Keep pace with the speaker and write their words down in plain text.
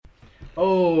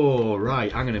Oh,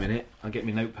 right, hang on a minute. I'll get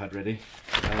my notepad ready.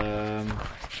 Here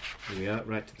we are,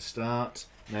 right to the start.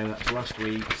 No, that's last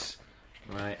week's.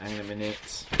 Right, hang on a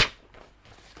minute.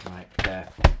 Right, there.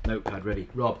 Notepad ready.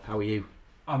 Rob, how are you?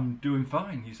 I'm doing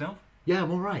fine. Yourself? Yeah,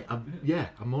 I'm alright.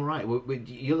 I'm alright.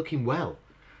 You're looking well.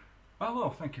 Oh, well,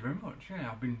 thank you very much. Yeah,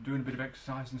 I've been doing a bit of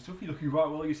exercise and stuff. You're looking right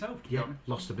well yourself, to be honest.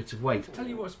 Lost a bit of weight. Tell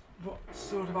you what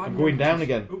sort of... I'm going down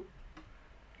again. Oh,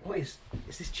 What is...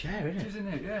 It's this chair, isn't it? isn't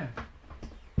it? Yeah.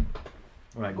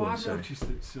 Right, go What on, I've sorry. noticed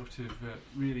that sort of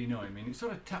really annoying me, and it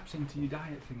sort of taps into your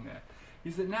diet thing there,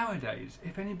 is that nowadays,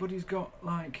 if anybody's got,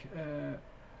 like,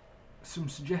 some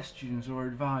suggestions or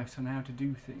advice on how to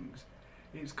do things,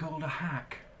 it's called a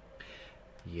hack.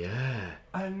 Yeah.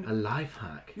 And A life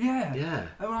hack. yeah. Yeah.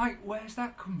 I'm like, where's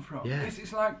that come from? Yeah.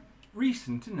 It's like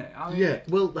recent, isn't it? I mean, Yeah,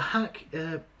 well, the hack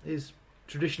is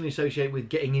traditionally associated with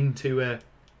getting into a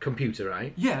computer,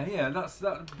 right? Yeah, that's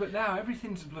that. But now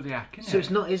everything's a bloody hack, isn't it? So it's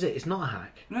not, is it? It's not a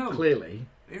hack. No. Clearly,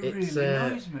 It it's, really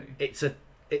annoys me. it's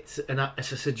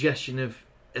a suggestion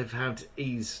of how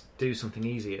to do something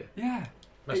easier. Yeah.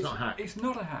 That's not a hack. It's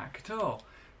not a hack at all.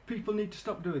 People need to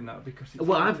stop doing that because it's...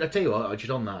 Well, I tell you what, just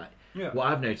on that, Yeah. what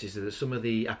I've noticed is that some of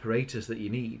the apparatus that you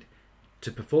need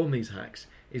to perform these hacks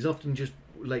is often just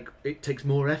like it takes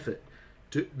more effort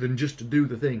than just to do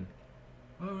the thing.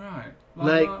 Oh, right.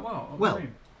 Like, what? What well, do you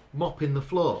mean? mopping the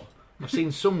floor. I've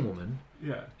seen some woman.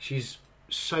 Yeah. She's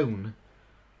sewn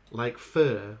like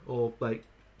fur or like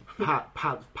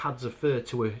pads of fur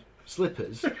to her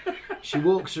slippers. She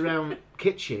walks around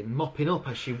kitchen mopping up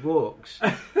as she walks.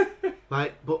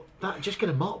 Like, but just get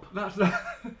a mop.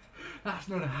 That's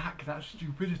not a hack, that's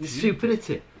stupidity. It's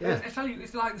stupidity. Yeah. I tell you,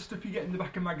 it's like the stuff you get in the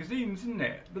back of magazines, isn't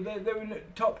it? But they're in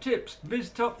top tips, Viz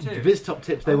top tips. The Viz top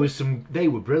tips. They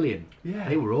were brilliant. Yeah.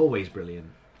 They were always brilliant.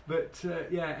 But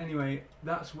yeah, anyway,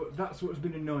 that's what's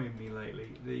been annoying me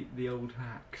lately. The old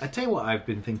hacks. I tell you what I've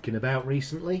been thinking about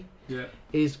recently Yeah.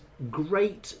 is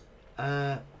great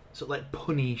sort of like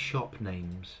punny shop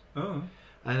names. Oh.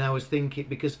 And I was thinking,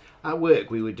 because at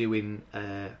work we were doing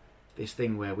this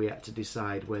thing where we had to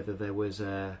decide whether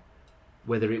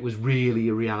whether it was really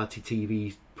a reality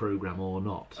TV program or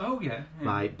not. Oh yeah.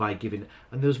 By giving,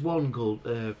 and there was one called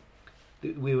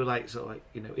we were like sort of like,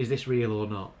 you know, is this real or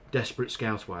not? Desperate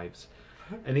Scousewives,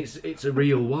 and it's a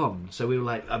real one. So we were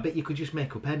like, I bet you could just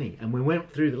make up any. And we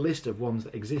went through the list of ones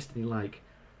that exist, and you're like,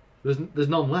 there's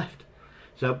none left.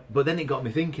 So, but then it got me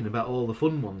thinking about all the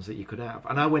fun ones that you could have,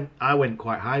 and I went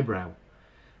quite highbrow.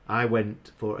 I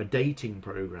went for a dating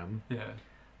program Yeah.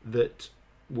 that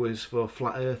was for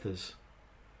flat earthers,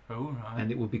 Oh right.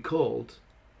 and it would be called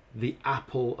The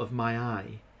Apple of My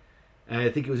Eye. I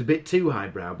think it was a bit too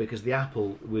highbrow because the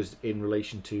apple was in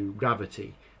relation to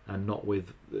gravity and not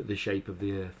with the shape of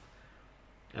the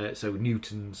Earth. So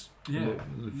Newton's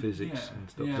physics and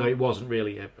stuff. Yeah. So it wasn't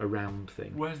really a round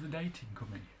thing. Where's the dating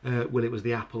coming? Well, it was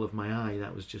the apple of my eye.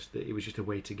 That was it was just a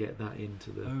way to get that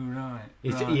into the. Oh right.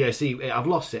 It's, Right. Yeah, see, I've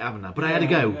lost it, haven't I? But I had a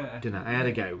Yeah, go, yeah. didn't I? I had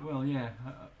a go. Well, yeah.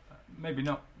 Maybe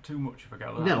not too much of a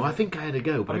go. No, I think I had a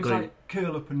go, but I I mean, got it's like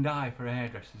curl up and die for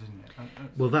hairdressers, isn't it?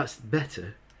 Well, that's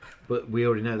better, but we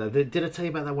already know that. Did I tell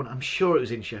you about that one? I'm sure it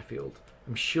was in Sheffield.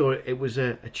 I'm sure it was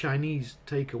a Chinese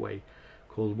takeaway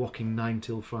called Walking 9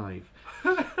 till 5.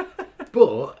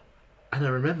 But, and I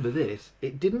remember this,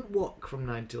 it didn't walk from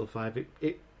 9 till 5.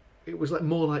 It was like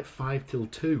more like 5 till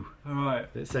 2. All right.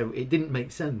 So it didn't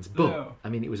make sense. But No. I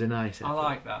mean, it was a nice effort. I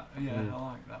like that. Yeah, I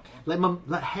like that one.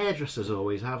 Like hairdressers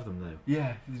always have them though.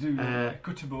 Yeah, you do.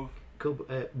 Cut above.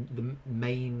 The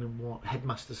main what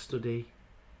headmaster study.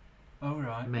 Oh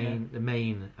right. The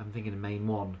main. I'm thinking of main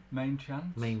one. Main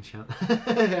chance. Main chance.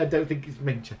 I don't think it's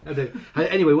main chance.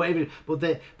 Anyway, whatever. But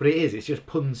it is. It's just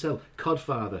pun sell.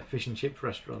 Codfather fish and chips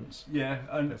restaurants. Yeah,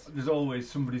 and there's always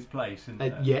somebody's place.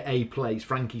 And Yeah, a place.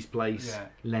 Frankie's place. Yeah.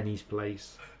 Lenny's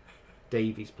place.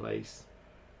 Davy's place.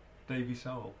 Davy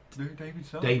Soul. David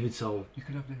Soul. David Soul. You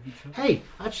could have David Soul. Hey,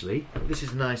 actually, this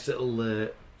is a nice little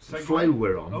Segue. flow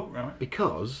we're on. Oh right.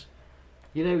 Because,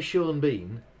 you know, Sean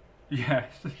Bean.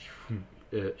 Yes.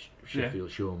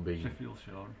 Sheffield Sean Bean. Sheffield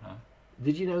Sean. Huh?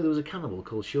 Did you know there was a cannibal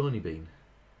called Shawnee Bean?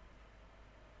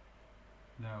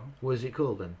 No. What is it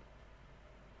called then?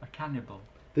 A cannibal.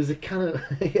 There's a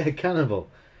cannibal.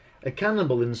 A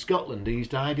cannibal in Scotland who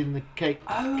used to hide in the caves.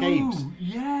 Oh,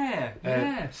 yeah,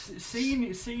 yeah.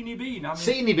 Seany Bean. I mean,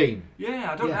 Seany Bean.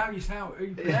 yeah, I don't Yeah. know how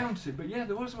you pronounce it, but yeah,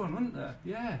 there was one, wasn't there?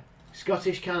 Yeah.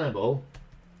 Scottish cannibal.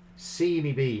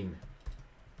 Seany Bean.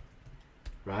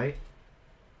 Right?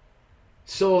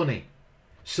 Sawney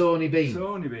Bean.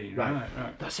 Sawney Bean,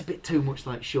 right. That's a bit too much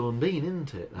like Sean Bean,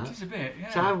 isn't it? That? Just a bit,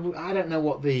 yeah. So I don't know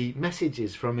what the message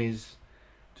is from his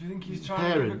Do you think he's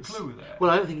trying to give a clue there? Well,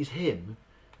 I don't think it's him.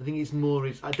 I think it's more.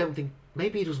 I don't think.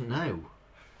 Maybe he doesn't know.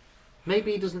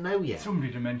 Maybe he doesn't know yet.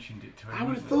 Somebody had mentioned it to him. I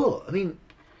would have thought. I mean,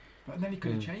 but then he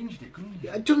could have changed it, couldn't he?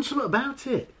 I'd done something about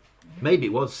it. Yeah. Maybe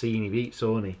it was Seany beat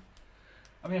Sony.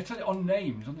 I mean, I tell you, on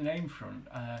the name front,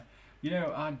 I'd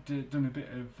done a bit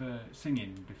of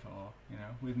singing before,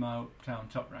 with my Uptown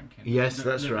Top ranking. Yes,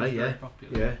 that's right. Yeah,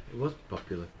 popular. yeah, it was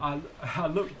popular. I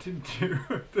looked into.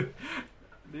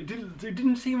 It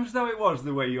didn't seem as though it was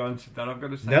the way you answered that. I've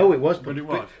got to say. No, it was, but it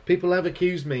was. People have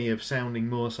accused me of sounding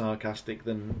more sarcastic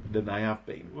than I have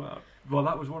been. Well,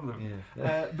 that was one of them.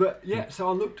 Yeah. So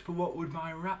I looked for what would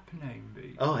my rap name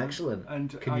be. Oh, excellent!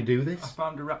 And can you do this? I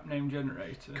found a rap name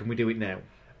generator. Can we do it now?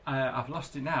 I've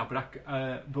lost it now,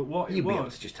 but what You'll it be able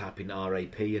was. to just type in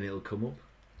RAP and it'll come up.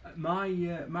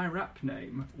 My rap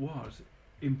name was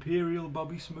Imperial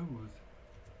Bobby Smooth.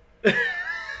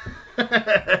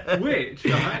 Which,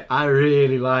 right? I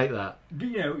really like that. But,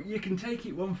 you can take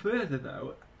it one further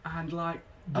though, and do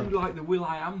like the Will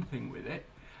I Am thing with it,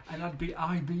 and I'd be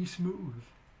IB Smooth.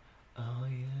 Oh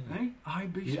yeah. Eh?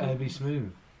 IB Smooth. IB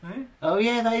Smooth. Eh? Oh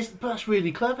yeah, that's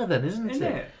really clever then, isn't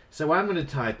it? So I'm going to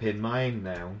type in mine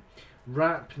now.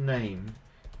 Rap name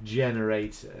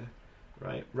generator.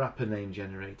 Right, rapper name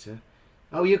generator.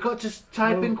 Oh, you've got to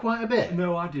type in quite a bit.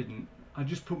 No, I didn't. I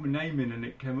just put my name in and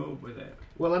it came up with it.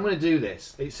 Well, I'm going to do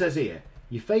this. It says here,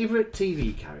 your favourite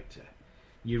TV character,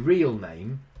 your real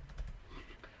name.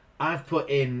 I've put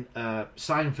in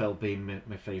Seinfeld being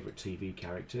my favourite TV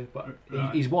character, but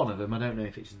right. He's one of them. I don't know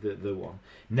if it's the one.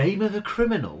 Name of a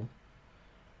criminal.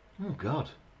 Oh,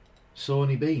 God.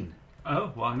 Sawney Bean.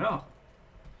 Oh, why not?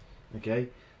 Okay.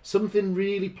 Something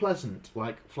really pleasant,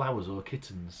 like flowers or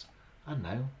kittens. I don't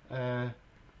know.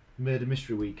 Murder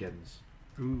Mystery Weekends.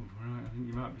 Ooh, right. I think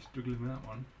you might be struggling with that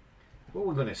one. Well,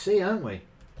 we're going to see, aren't we?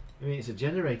 I mean, it's a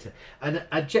generator. An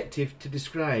adjective to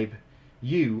describe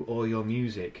you or your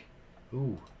music.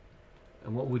 Ooh.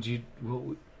 And what would you...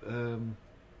 I'm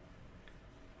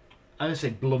going to say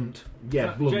blunt.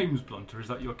 Yeah, blunt. James Blunt, or is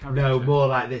that your character? No, more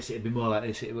like this. It'd be more like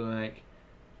this. It'd be like...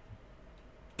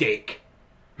 Dick.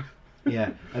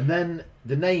 Yeah. And then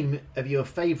the name of your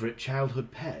favourite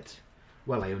childhood pet.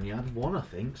 Well, I only had one, I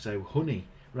think. So, Honey.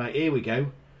 Right, here we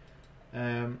go.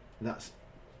 That's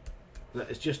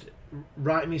just...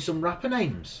 Write me some rapper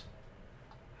names.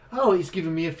 Oh, it's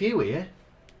given me a few here.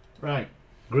 Right.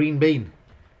 Green Bean.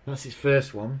 That's his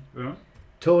first one. Yeah.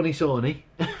 Tony Sawney.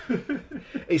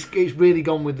 It's really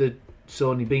gone with the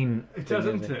Sawney Bean. It does,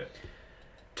 isn't it?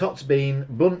 Tots Bean,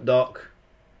 Blunt Doc,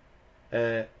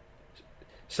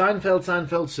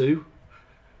 Seinfeld Sue,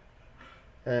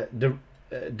 the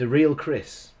Real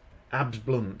Chris, Abs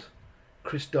Blunt,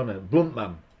 Chris Donner,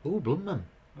 Bluntman. Oh, Bluntman.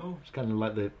 Oh, it's kind of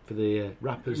like for the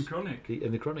rappers. In Chronic.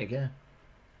 In the Chronic, yeah.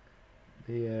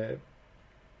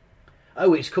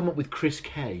 It's come up with Chris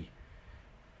K,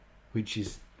 which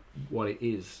is what it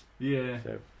is. Yeah.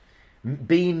 So,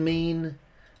 Bean Mean.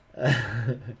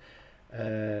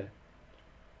 They're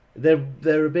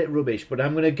a bit rubbish, but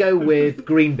I'm going to go with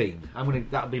Green Bean.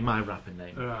 That'll be my rapper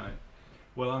name. Right.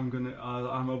 Well,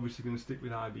 I'm obviously gonna stick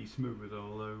with IB Smooth,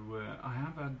 although I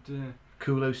have had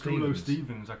Kulo Stevens. Kulo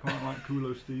Stevens. I quite like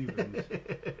Kulo Stevens.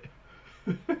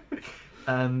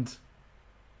 And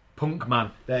Punk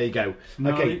Man. There you go.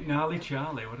 Gnarly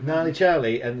Charlie. Gnarly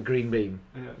Charlie and Green Bean.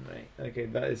 Yeah. Right. Okay,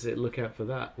 that is it. Look out for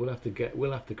that. We'll have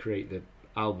to create the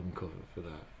album cover for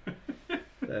that.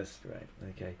 That's right.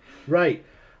 Okay. Right.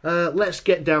 Let's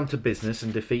get down to business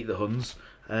and defeat the Huns.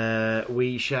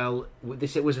 We shall.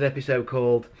 It was an episode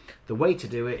called "The Way to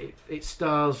Do It." It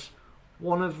stars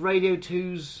one of Radio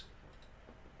 2's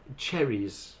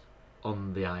cherries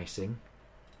on the icing.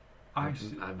 I've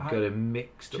got a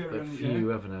mixed up a few,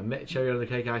 haven't I? Cherry on the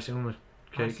cake, icing on the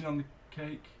cake. Icing on the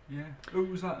cake, yeah. Who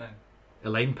was that then?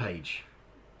 Elaine Page.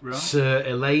 Right. Sir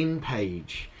Elaine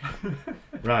Page.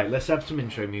 Right, let's have some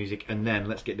intro music and then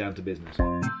let's get down to business.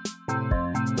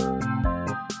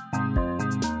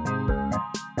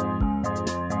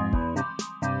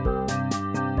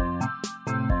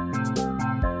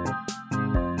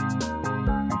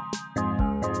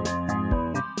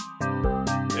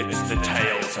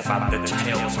 About the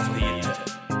tales of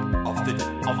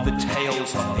the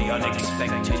tales of the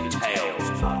unexpected tales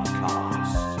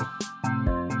podcast.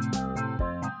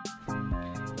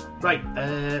 Right.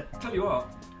 Tell you what,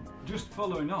 just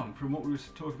following on from what we were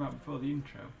talking about before the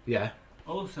intro. Yeah.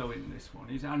 Also in this one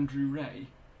is Andrew Ray.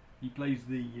 He plays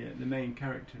the main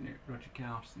character in it, Roger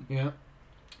Carson. Yeah.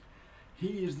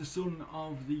 He is the son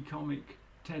of the comic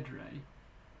Ted Ray.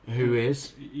 Who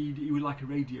is? He was like a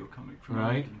radio comic from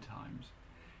olden times.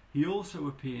 He also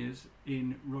appears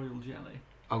in Royal Jelly.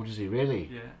 Oh, does he really?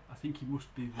 Yeah, I think he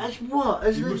must be. As what?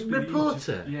 As he the must be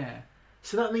reporter? Yeah.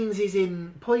 So that means he's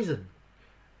in Poison.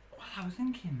 Well, I was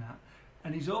thinking that,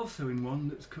 and he's also in one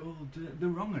that's called The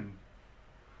Wrong 'Un.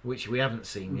 Which we haven't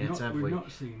seen yet, have we? We've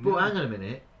not seen. But no. hang on a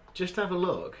minute. Just have a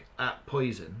look at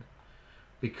Poison,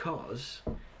 because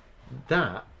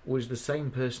that was the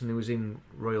same person who was in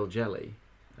Royal Jelly.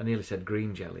 I nearly said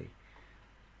Green Jelly.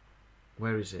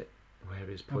 Where is it? Where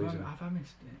is Poison? Have I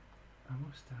missed it? I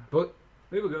must have. But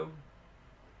Here we go.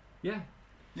 Yeah.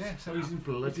 Yeah, so he's in,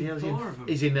 bloody hell, he's in 4 of them.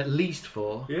 he's in at least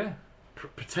 4, Yeah.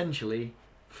 potentially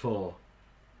 4.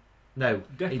 No,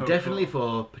 Defo definitely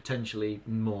 4, potentially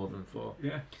more than 4.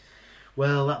 Yeah.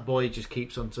 Well, that boy just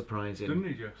keeps on surprising. Doesn't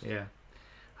he just? Yeah.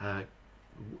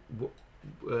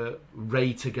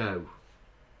 Ray to go.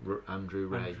 Andrew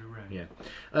Ray. Andrew Ray.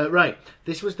 Yeah. Right.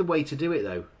 This was the way to do it,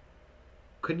 though.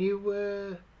 Can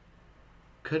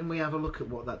we have a look at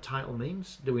what that title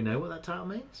means? Do we know what that title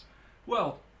means?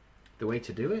 Well, The way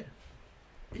to do it?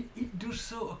 it does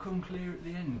sort of come clear at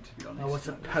the end, to be honest. Oh, I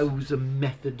suppose a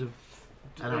method of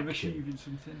an Of action. achieving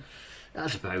something. I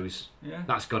suppose. Yeah.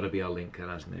 That's got to be our link then,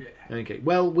 hasn't it? Yeah. Okay.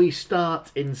 Well, we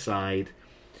start inside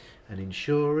an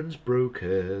insurance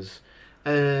broker's,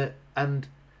 and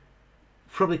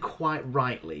probably quite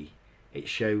rightly, it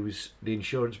shows the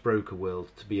insurance broker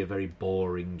world to be a very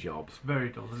boring job. It's very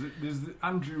dull. There's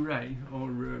Andrew Ray,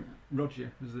 or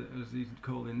Roger, as he's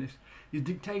called in this. He's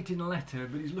dictating a letter,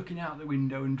 but he's looking out the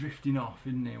window and drifting off,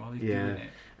 isn't he, while he's doing it?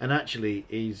 And actually,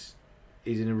 he's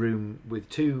in a room with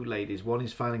 2 ladies. One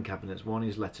is filing cabinets, one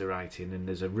is letter writing, and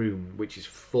there's a room which is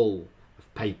full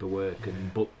of paperwork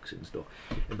and books and stuff.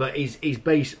 But he's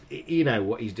based, you know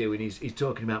what he's doing. He's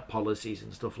talking about policies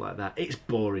and stuff like that. It's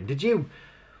boring. Did you,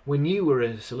 when you were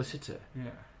a solicitor?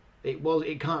 Yeah.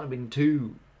 It can't have been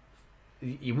too.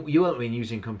 You won't have been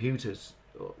using computers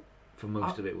for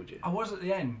most of it, would you? I was at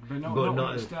the end, but not But when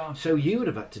not it started. so you would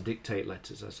have had to dictate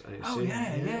letters, I assume. Oh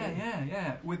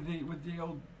yeah. With the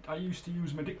old, I used to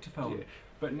use my dictaphone, Yeah.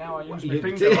 but now I use my You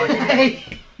finger. did-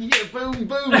 Like, yeah, boom,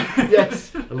 boom.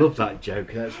 Yes, I love that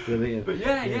joke. That's brilliant. but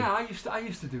yeah, I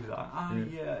used to do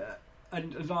that.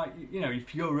 And like, you know,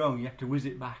 if you go wrong, you have to whiz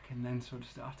it back and then sort of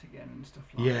start again and stuff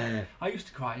like that. Yeah. I used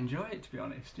to quite enjoy it, to be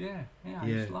honest. Yeah, I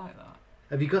used to like that.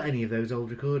 Have you got any of those old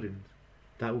recordings?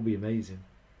 That would be amazing.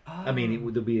 I mean,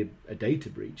 there'll be a data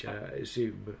breach, I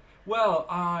assume, but Well,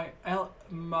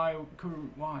 my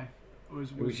current wife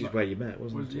was which is my- where you met,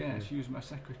 wasn't it? Yeah, she was my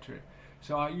secretary.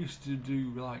 So I used to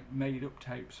do like made up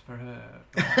tapes for her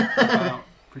about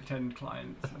pretend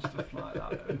clients and stuff like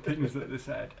that, and things that they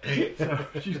said. So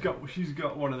she's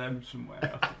got one of them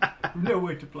somewhere. We've no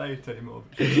way to play it anymore.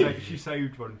 But she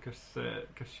saved one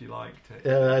because she liked it.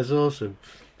 Yeah, that's awesome.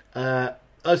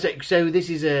 So this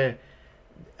is a.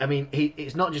 I mean,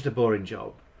 it's not just a boring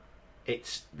job.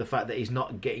 It's the fact that he's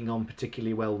not getting on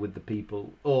particularly well with the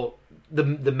people, or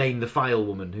the file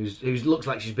woman who looks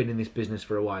like she's been in this business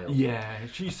for a while. Yeah,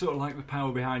 she's sort of like the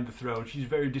power behind the throne. She's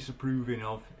very disapproving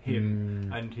of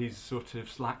him and his sort of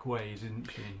slack ways, isn't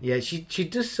she? Yeah, she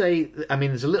does say. I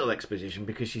mean, there's a little exposition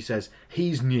because she says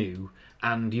he's new,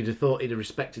 and you'd have thought he'd have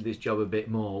respected this job a bit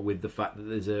more with the fact that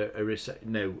there's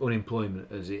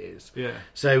unemployment as it is. Yeah.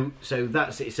 So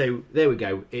that's it. So there we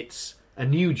go. It's a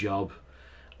new job,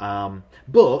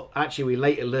 but actually we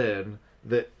later learn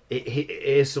that it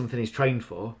is something he's trained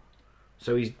for.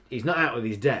 So he's not out of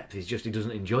his depth. He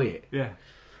doesn't enjoy it. Yeah.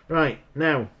 Right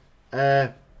now.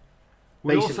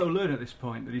 We also learn at this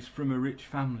point that he's from a rich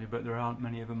family, but there aren't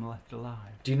many of them left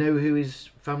alive. Do you know who his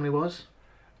family was?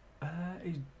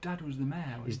 His dad was the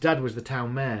mayor. His dad was the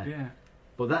town mayor. Yeah.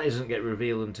 But that doesn't get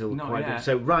revealed until Not quite. yet.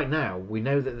 So right now we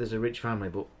know that there's a rich family,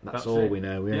 but that's all it. we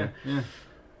know. Yeah. Yeah.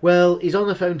 Well, he's on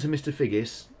the phone to Mr.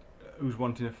 Figgis. Who's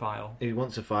wanting a file? He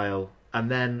wants a file,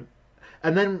 and then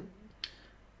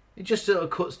it just sort of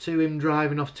cuts to him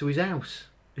driving off to his house.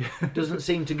 Doesn't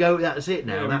seem to go. That's it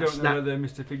now. Yeah, we don't know whether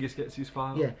Mr. Figgis gets his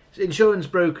file. Yeah, so insurance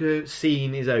broker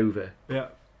scene is over. Yeah.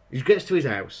 He gets to his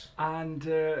house. And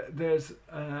there's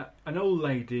an old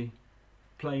lady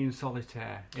playing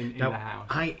solitaire in Now, the house.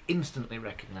 I instantly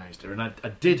recognised her, and I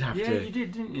did have to. Yeah, you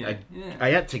did, didn't you? I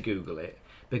had to Google it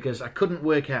because I couldn't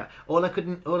work out. All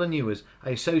I knew was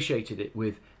I associated it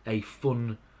with a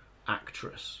fun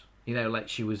actress. You know, like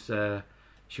she was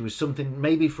something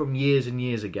maybe from years and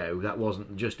years ago. That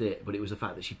wasn't just it, but it was the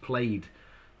fact that she played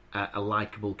a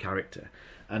likeable character.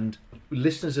 And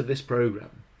listeners of this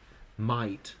programme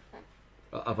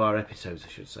of our episodes, I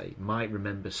should say, might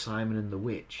remember Simon and the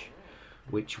Witch,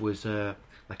 which was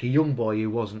like a young boy who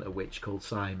wasn't a witch called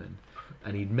Simon,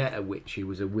 and he'd met a witch who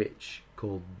was a witch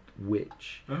called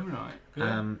Witch. Oh, right.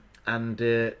 Yeah. And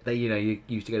they, you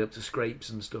used to get up to scrapes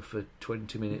and stuff for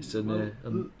 20 minutes.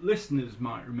 And, listeners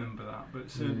might remember that, but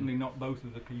certainly not both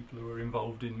of the people who were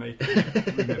involved in making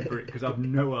it remember it, because I've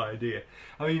no idea.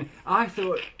 I mean, I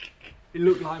thought it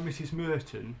looked like Mrs.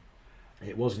 Merton.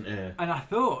 It wasn't her. And I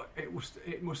thought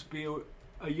it must be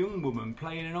a young woman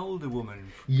playing an older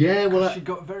woman. Yeah, well, she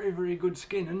got very, very good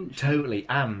skin, hasn't she? Totally,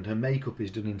 and her makeup is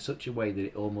done in such a way that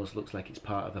it almost looks like it's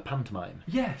part of a pantomime.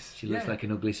 Yes. She looks like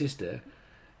an ugly sister.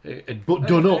 But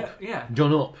done up. Yeah.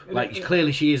 Done up. Like,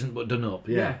 clearly she isn't, but done up.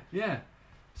 Yeah. Yeah.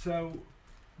 So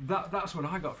that's what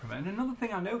I got from it. And another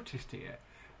thing I noticed here,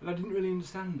 and I didn't really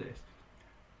understand this,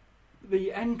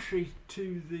 the entry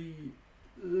to the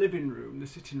living room, the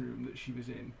sitting room that she was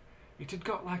in, it had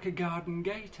got like a garden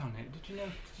gate on it. Did you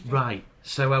know? Right.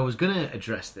 So I was going to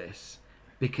address this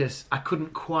because I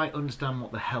couldn't quite understand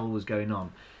what the hell was going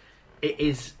on. It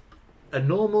is a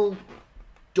normal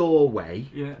doorway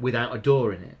without a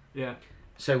door in it. Yeah.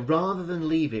 So rather than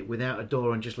leave it without a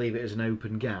door and just leave it as an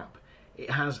open gap,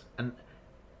 it has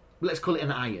let's call it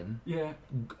an iron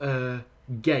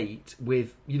gate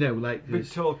with, like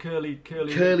big tall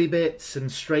curly bits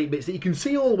and straight bits that you can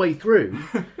see all the way through.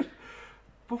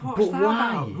 But what's that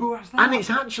about? Who has that? And it's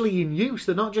actually in use.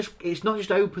 It's not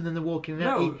just open and they're walking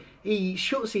out. No. He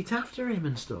shuts it after him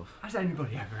and stuff. Has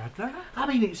anybody ever had that? I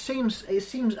mean, it seems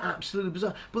absolutely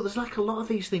bizarre. But there's like a lot of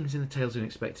these things in the Tales of the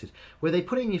Unexpected where they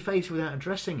put it in your face without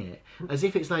addressing it, as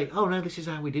if it's like, oh no, this is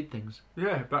how we did things.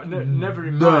 Yeah, but never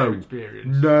in my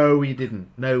experience. No, you didn't.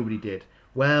 Nobody did.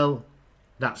 Well,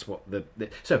 that's what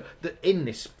in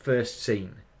this first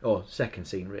scene, or second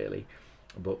scene really,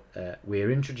 but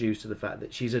we're introduced to the fact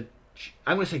that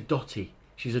I'm going to say dotty.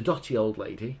 She's a dotty old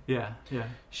lady. Yeah.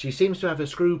 She seems to have her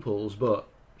scruples, but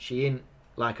she ain't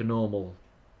like a normal.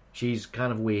 She's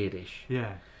kind of weirdish.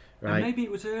 Yeah. Right. And maybe it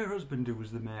was her husband who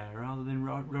was the mayor rather than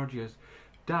Roger's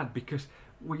dad, because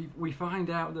we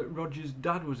find out that Roger's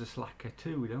dad was a slacker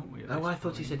too, don't we? I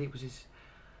thought he said it was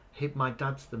my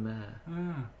dad's the mayor.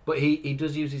 Ah. But he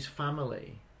does use his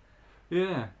family.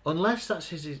 Yeah. Unless that's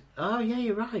his. Oh yeah,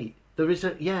 you're right. There's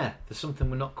something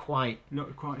we're not quite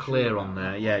clear sure on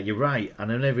there. Yeah, you're right.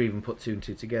 And I never even put two and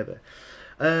two together.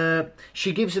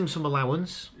 She gives him some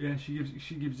allowance. Yeah, she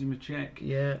gives him a check.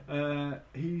 Yeah.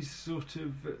 He's sort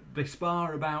of... They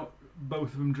spar about both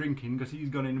of them drinking, because he's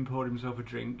gone in and poured himself a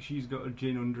drink. She's got a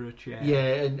gin under a chair.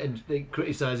 Yeah, and they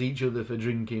criticise each other for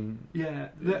drinking. Yeah,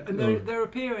 they're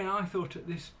appearing, I thought at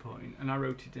this point, and I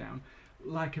wrote it down,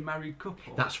 like a married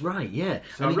couple. That's right, yeah.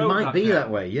 So and it might be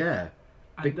that way, yeah.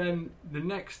 And then the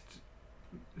next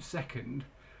second,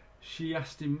 she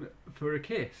asked him for a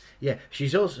kiss. Yeah,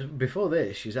 she's also, before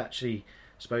this, she's actually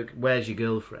spoke, where's your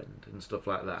girlfriend, and stuff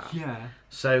like that. Yeah.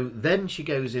 So then she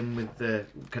goes in with the,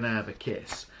 can I have a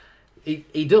kiss?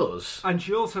 He does. And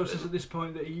she also says at this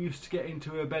point that he used to get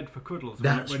into her bed for cuddles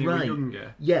when he was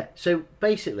younger. Yeah, so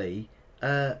basically,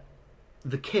 the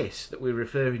kiss that we're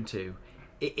referring to,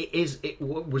 it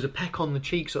was a peck on the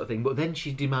cheek sort of thing, but then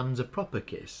she demands a proper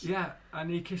kiss. Yeah, and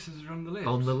he kisses her on the lips.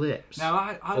 On the lips.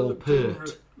 Now I looked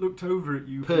over at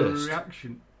you for a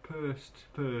reaction. Pursed.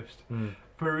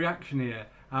 For a reaction here.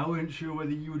 I weren't sure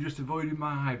whether you were just avoiding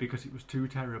my eye because it was too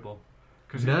terrible.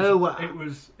 No, it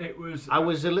was. I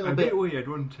was a little bit weird,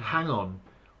 wasn't it? Hang on,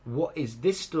 what is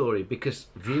this story? Because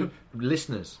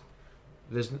listeners,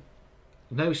 there's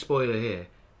no spoiler here,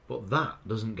 but that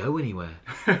doesn't go anywhere.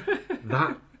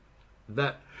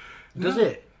 that does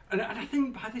it? And I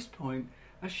think by this point,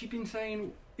 has she been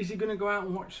saying, is he going to go out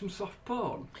and watch some soft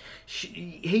porn?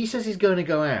 He says he's going to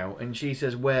go out, and she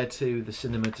says, where to? The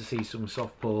cinema to see some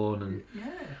soft porn,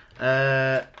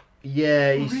 and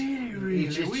he's really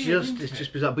it's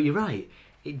just bizarre. But you're right.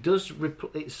 It does.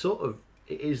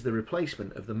 It is the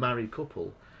replacement of the married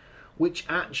couple, which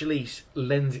actually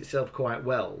lends itself quite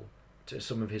well to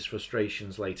some of his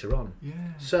frustrations later on. Yeah.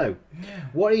 So,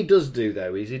 what he does do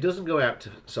though is he doesn't go out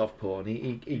to soft porn.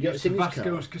 He gets in his car.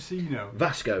 Vasco's casino.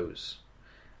 Vasco's,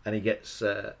 and he gets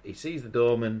he sees the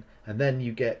doorman, and then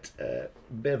you get a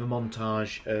bit of a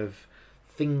montage of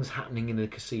things happening in a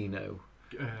casino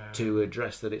to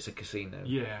address that it's a casino.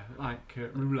 Yeah, like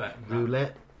roulette.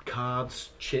 Roulette,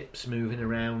 cards, chips moving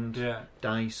around,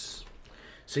 dice.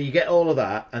 So you get all of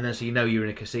that, and then so you know you're in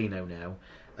a casino now,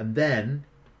 and then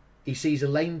he sees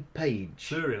Elaine Page.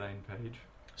 Sir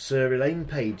Elaine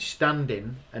Page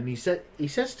standing, and he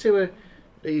says to her,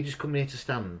 "Are you just coming here to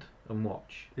stand and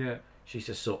watch?" Yeah. She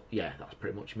says, "So yeah, that's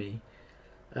pretty much me."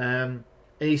 And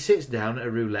he sits down at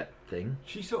a roulette thing.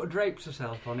 She sort of drapes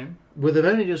herself on him. Well, they've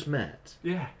only just met.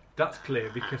 Yeah, that's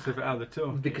clear because of how they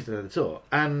talk. Because of how they talk,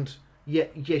 and Yeah,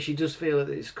 she does feel that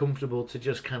it's comfortable to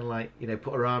just kind of like,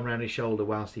 put her arm around his shoulder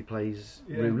whilst he plays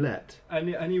roulette.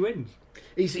 And he wins.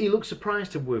 He looks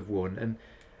surprised to have won, and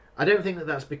I don't think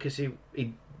that's because he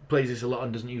plays this a lot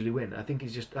and doesn't usually win. I think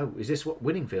he's just, is this what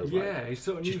winning feels like? Yeah, he's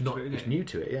sort of new to it, isn't He's he? new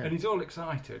to it, yeah. And he's all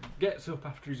excited. Gets up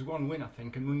after his one win, I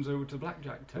think, and runs over to the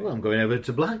blackjack table. Well, I'm going over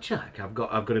to blackjack. I've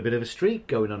got a bit of a streak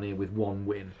going on here with one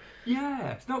win. Yeah,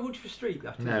 it's not much for streak,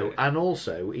 that, is No, it? and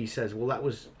also he says, well, that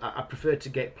was I preferred to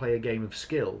play a game of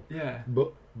skill. Yeah.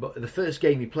 But the first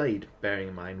game he played, bearing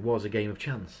in mind, was a game of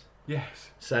chance. Yes.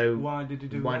 So Why did he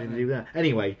do Why that? did he do that?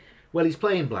 Anyway, well, he's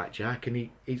playing blackjack, and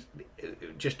he's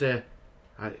just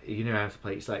you know how to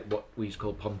play. It's like what we used to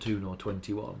call pontoon or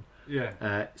 21.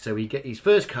 Yeah. So his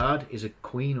first card is a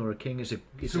queen or a king. It's a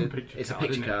picture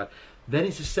picture card. Then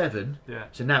it's a 7. Yeah.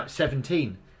 So now it's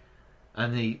 17,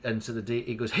 and he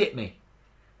goes, hit me,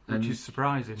 Which is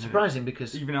surprising. isn't it? surprising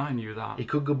because Even I knew that. he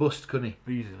could go bust, couldn't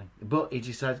he? Easily. But he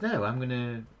decides, no, I'm going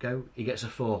to go. He gets a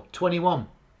 4. 21.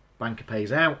 Banker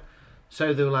pays out.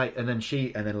 So they were like, and then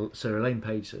Sir Elaine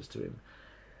Page says to him,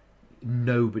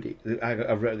 nobody,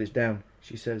 I've wrote this down.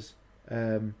 She says,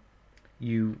 I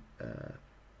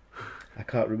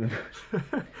can't remember.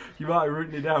 You might have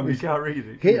written it down, but you can't read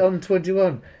it. Hit on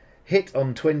 21. Hit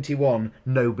on 21.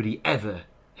 Nobody ever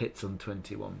hits on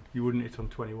 21. You wouldn't hit on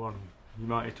 21. You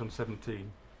might hit on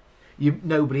 17.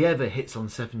 Nobody ever hits on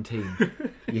 17.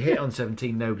 You hit on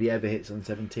 17, nobody ever hits on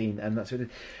 17, and that's what it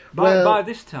is. By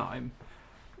this time,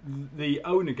 the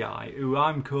owner guy, who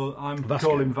I'm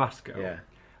calling Vasco, Yeah.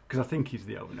 because I think he's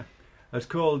the owner, has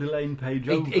called Elaine Page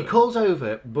over. He calls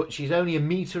over, but she's only a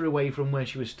metre away from where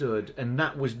she was stood, and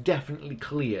that was definitely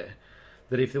clear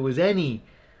that if there was any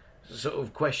sort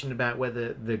of question about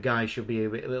whether the guy should be a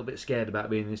little bit scared about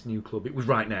being in this new club, it was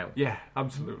right now. Yeah,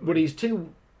 absolutely. But he's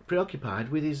too preoccupied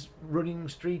with his winning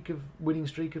streak of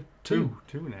 2.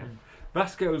 Two now.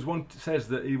 Vasco says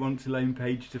that he wants Elaine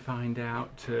Page to find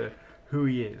out who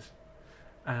he is.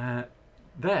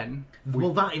 Then...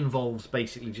 Well, that involves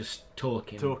basically just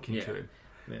talking to him.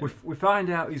 Yeah. We find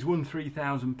out he's won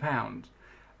 £3,000,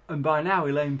 and by now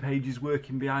Elaine Page is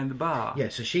working behind the bar. Yeah,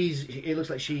 so it looks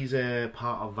like she's a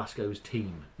part of Vasco's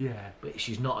team, Yeah. but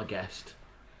she's not a guest.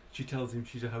 She tells him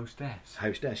she's a hostess.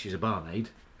 She's a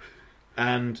barmaid.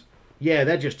 And, yeah,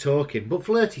 they're just talking, but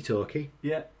flirty talky.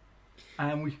 Yeah.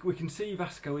 And we can see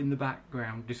Vasco in the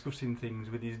background discussing things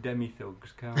with his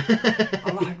demi-thugs, can't we?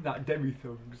 I like that,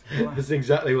 demi-thugs. That's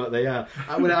exactly what they are.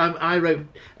 I've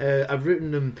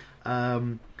written them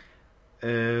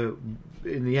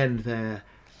in the end there.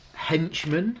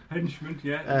 Henchmen. Henchmen,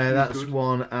 yeah. That's good.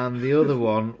 one, and the other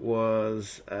one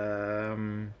was.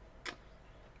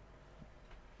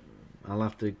 I'll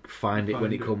have to find it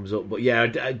when it comes up, but yeah,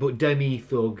 but demi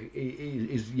thug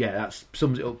is that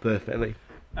sums it up perfectly.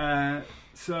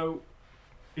 So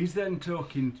he's then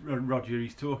talking. Roger,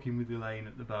 he's talking with Elaine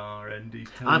at the bar, and he's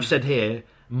telling. I've said here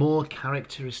more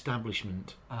character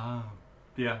establishment. Ah,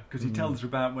 yeah, because he tells her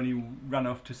about when he ran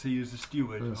off to see as a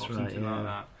steward or something like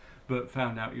that, but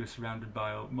found out he was surrounded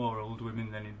by more old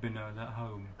women than he'd been at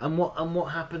home. And what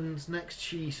happens next?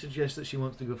 She suggests that she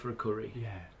wants to go for a curry.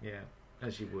 Yeah,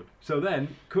 as she would. So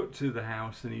then, cut to the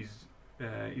house, and he's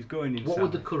going inside. What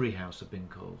would the curry house have been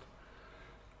called?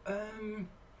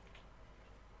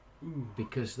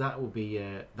 Because that would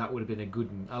have been a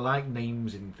good one. I like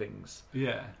names in things.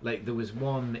 Yeah. Like there was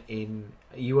one in.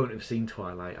 You won't have seen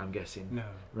Twilight, I'm guessing. No.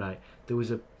 Right. There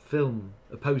was a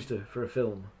poster for a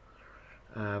film,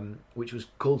 which was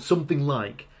called something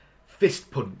like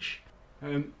Fist Punch.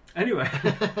 Anyway,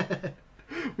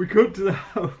 we come to the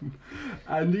home,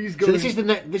 and he's going. So this is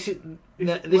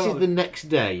the next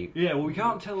day. Yeah. Well, we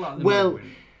can't tell that. At the Well.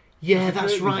 moment. Yeah,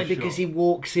 that's right, because he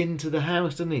walks into the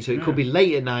house, doesn't he? So it could be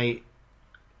late at night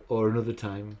or another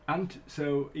time. And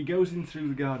so he goes in through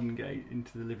the garden gate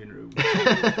into the living room.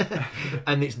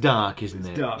 And it's dark, isn't it?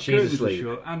 It's dark. She's Curtains are asleep.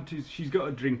 shut, and she's got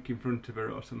a drink in front of her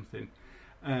or something.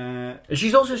 And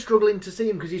she's also struggling to see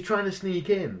him because he's trying to sneak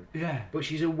in. Yeah. But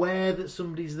she's aware that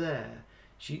somebody's there.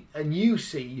 And you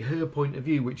see her point of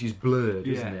view, which is blurred,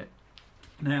 isn't it?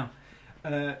 Now,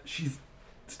 she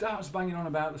starts banging on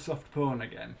about the soft porn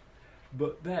again.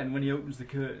 But then, when he opens the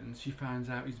curtains, she finds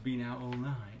out he's been out all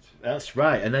night. That's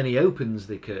right. And then he opens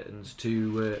the curtains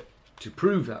to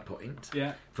prove that point.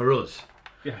 Yeah. For us.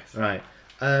 Yes. Right.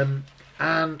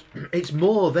 And it's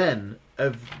more then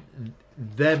of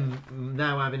them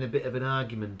now having a bit of an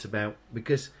argument about...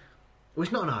 Because... Well,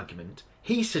 it's not an argument.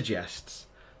 He suggests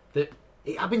that...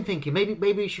 I've been thinking, maybe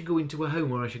we should go into a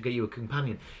home or I should get you a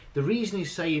companion. The reason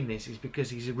he's saying this is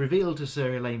because he's revealed to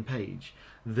Sir Elaine Page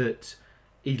that...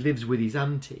 he lives with his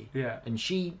auntie. Yeah. And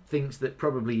she thinks that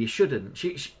probably you shouldn't.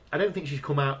 I don't think she's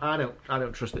come out. I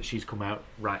don't trust that she's come out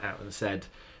right out and said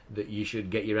that you should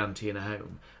get your auntie in a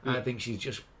home. Yeah. I think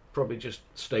she's probably just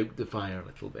stoked the fire a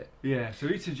little bit. Yeah. So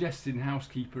he's suggesting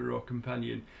housekeeper or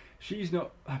companion. She's not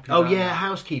happy. Oh about yeah, that.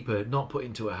 housekeeper, not put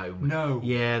into a home. No.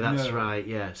 Yeah, that's No. right.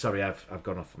 Yeah, sorry, I've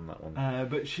gone off on that one.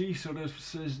 But she sort of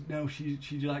says no. She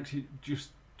likes it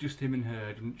just him and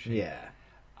her, doesn't she? Yeah.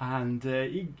 And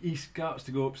he starts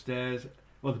to go upstairs.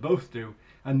 Well, they both do.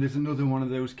 And there's another one of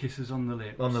those kisses on the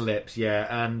lips. On the lips,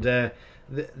 yeah. And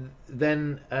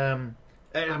then,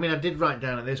 I mean, I did write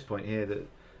down at this point here that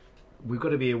we've got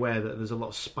to be aware that there's a lot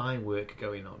of spy work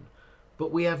going on.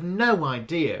 But we have no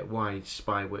idea why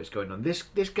spy work's going on. This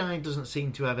guy doesn't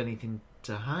seem to have anything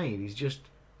to hide. He's just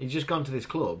gone to this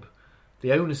club.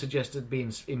 The owner suggested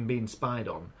him being spied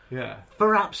on. Yeah.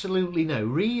 For absolutely no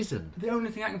reason. The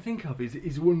only thing I can think of is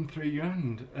he's won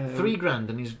 £3,000. $3,000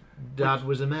 and his dad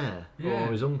was a mayor. Yeah.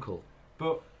 Or his uncle.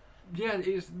 But yeah,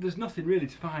 there's nothing really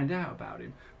to find out about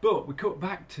him. But we cut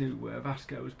back to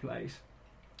Vasco's place,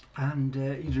 and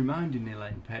he's reminding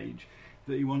Elaine Page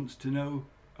that he wants to know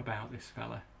about this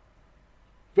fella.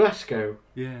 Vasco?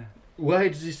 Yeah. Why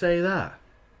does he say that?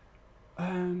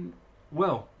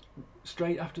 Well,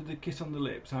 straight after the kiss on the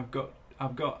lips,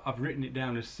 I've written it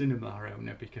down as cinema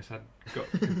owner because I got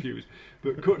confused.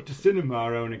 But cut to cinema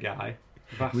owner guy,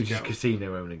 Vasco. Which is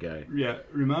casino owner guy. Yeah,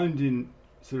 reminding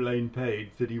Sir Elaine Page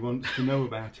that he wants to know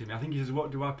about him. I think he says,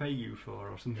 "What do I pay you for?"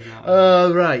 or something like that.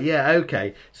 Oh, right, yeah,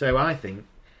 okay. So I think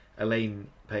Elaine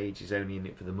Page is only in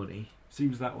it for the money.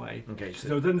 Seems that way. Okay,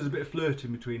 So then there's a bit of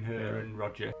flirting between her Yeah. and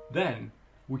Roger. Then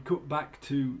we cut back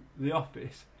to the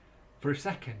office for a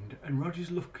second, and Roger's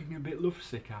looking a bit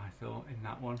lovesick, I thought, in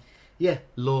that one. Yeah,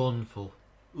 lawnful.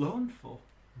 Lawnful?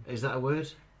 Is that a word?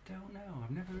 Don't know,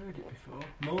 I've never heard it before.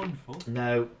 Lawnful?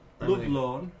 No. Love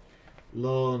lawn.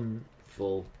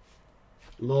 Lawnful.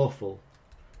 Lawful.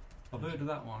 I've heard of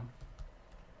that one.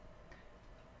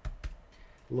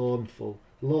 Lawnful.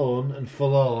 Lawn and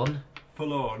forlorn.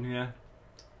 Forlorn, yeah.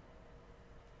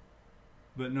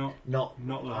 But not Not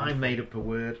lawnful. I made up a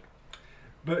word.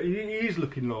 But he is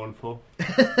looking lawnful.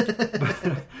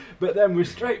 But then we're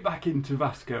straight back into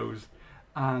Vasco's,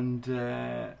 and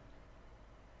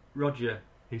Roger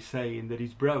is saying that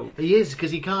he's broke, He is,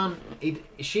 because he can't...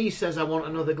 she says, I want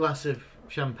another glass of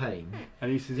champagne.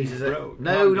 and he says He he's says, broke.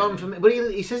 no, Can't not get for it. me. But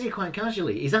he says it quite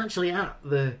casually. He's actually at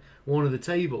one of the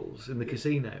tables in the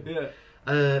casino.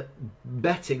 Yeah.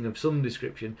 Betting of some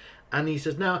description, and he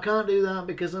says, no, I can't do that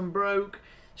because I'm broke.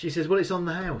 She says, well, it's on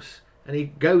the house. And he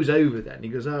goes over there and he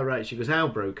goes, oh, right. She goes, how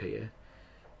broke are you?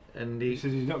 And He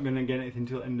says he's not going to get anything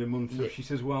until the end of the month. So Yeah. she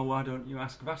says, well, why don't you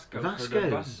ask Vasco? for Vasco's.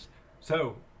 advance?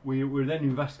 So we're then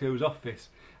in Vasco's office,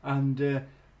 and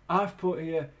I've put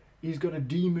here, he's got a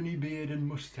demony beard and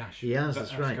moustache. He has,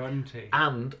 that's right. Vasco, hasn't he?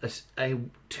 and a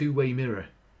two-way mirror,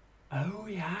 Oh,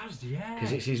 he has, yeah.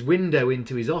 because it's his window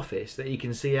into his office that he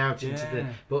can see out into the...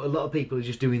 Yeah. But a lot of people are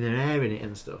just doing their hair in it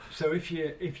and stuff. So if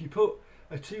you put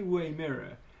a two-way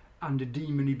mirror and a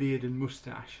demony beard and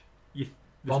moustache, there's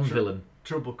Bond villain.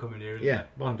 trouble coming here, isn't Yeah, there?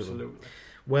 Bond villain. Absolutely.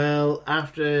 Well,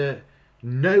 after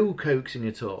no coaxing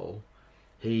at all,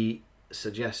 he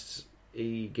suggests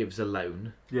he gives a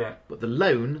loan. Yeah. But the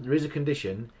loan, there is a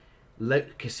condition,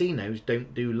 casinos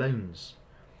don't do loans.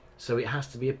 So it has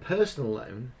to be a personal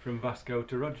loan, From Vasco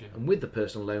to Roger. and with the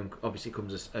personal loan obviously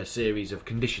comes a series of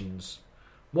conditions.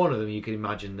 One of them, you can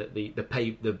imagine that the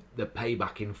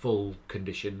payback in full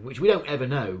condition, which we don't ever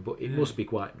know, but it Yeah. must be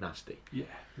quite nasty. Yeah,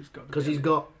 he's got Because he's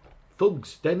got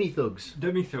thugs, demi-thugs,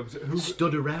 demi-thugs who...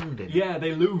 stood around him. Yeah,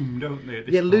 they loom, don't they? At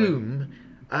this Yeah, point? loom,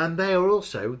 and they are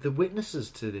also the witnesses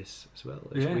to this as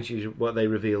well, Yeah. which is what they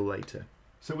reveal later.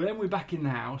 So then we're back in the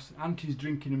house. Auntie's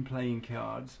drinking and playing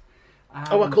cards. And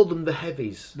Oh, I called them the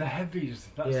heavies. the heavies.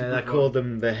 That's a Yeah, good I one. called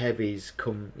them the heavies.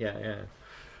 Yeah.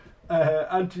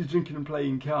 Auntie's drinking and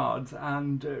playing cards,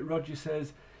 and Roger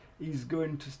says he's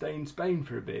going to stay in Spain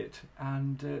for a bit,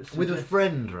 and With a suggests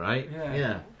friend, right?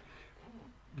 Yeah.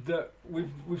 that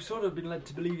we've sort of been led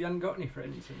to believe he hadn't got any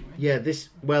friends, haven't we? Yeah,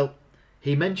 well,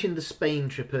 he mentioned the Spain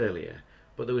trip earlier,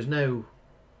 but there was no...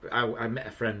 I met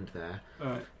a friend there.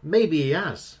 Right. Maybe he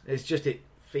has. It's just it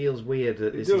feels weird that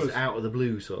It this does. is out of the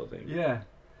blue sort of thing. Yeah.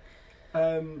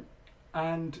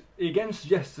 And he again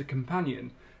suggests a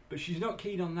companion, but she's not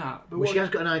keen on that. But Well, she has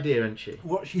got an idea, hasn't she?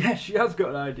 She has got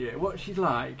an idea. What she's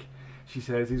like, she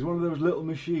says, is one of those little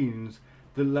machines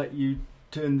that let you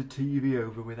turn the TV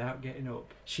over without getting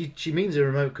up. She means a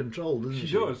remote control, doesn't she?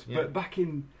 She does, Yeah. but back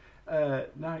in the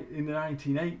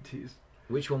 1980s,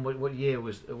 Which one? What year are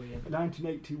we in?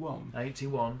 1981.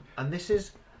 81. And this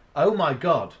is... Oh my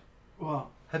God. What?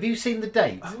 Have you seen the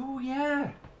date? Oh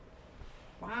yeah.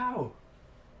 Wow.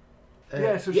 Uh,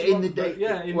 Yeah, so yeah, she in the want- date.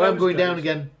 yeah, in well, I'm those going down days.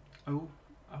 again. Oh,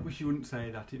 I wish you wouldn't say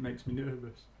that. It makes me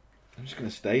nervous. I'm just going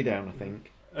to stay down, I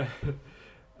think.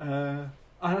 And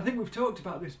I think we've talked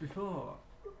about this before.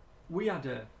 We had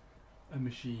a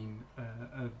machine,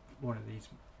 one of these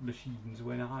machines,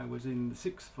 when I was in the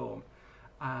sixth form,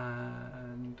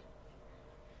 and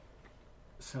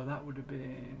so that would have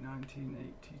been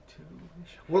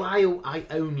 1982-ish. Well, I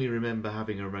only remember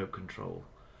having a remote control.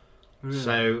 Really?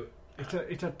 So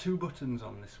it had two buttons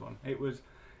on this one. It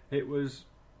was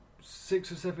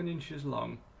 6 or 7 inches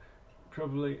long,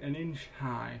 probably an inch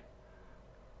high,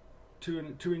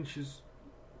 2 inches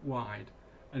wide,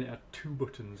 and it had 2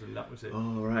 buttons, and that was it.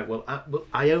 oh right. Well,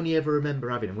 I only ever remember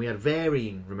having, and we had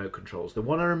varying remote controls. The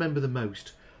one I remember the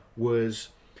most was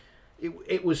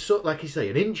it was sort of, like you say,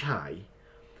 an inch high,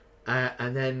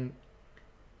 and then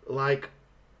like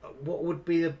what would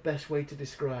be the best way to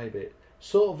describe it?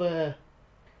 Sort of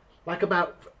like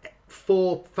about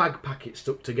 4 fag packets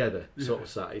stuck together, sort of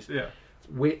size, Yeah.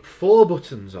 with 4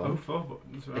 buttons on. Oh, 4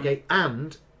 buttons. Right. Okay,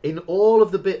 and in all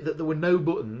of the bit that there were no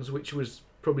buttons, which was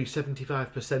probably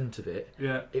 75% of it,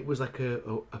 Yeah. it was like a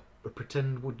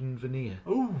pretend wooden veneer.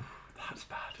 Oh, that's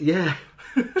bad. Yeah.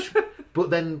 But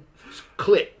then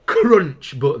click,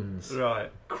 crunch buttons.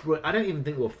 Right. I don't even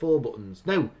think there were 4 buttons.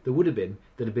 No, there would have been.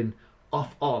 There'd have been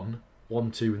off, on,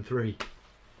 1, 2 and 3.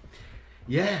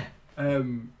 Yeah.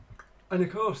 And of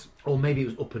course, Or maybe it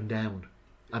was up and down.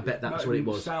 I bet that's what it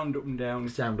was. Sound up and down.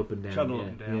 Sound up and down. Channel yeah, up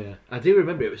and down. Yeah. I do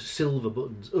remember it was silver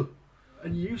buttons. Oh.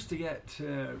 And you used to get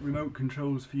remote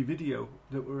controls for your video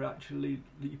that were actually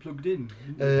that you plugged in.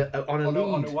 didn't you? On a lead.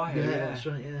 on a wire, yeah. That's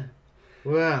right, yeah.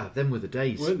 Wow, them were the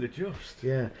days. Weren't they just?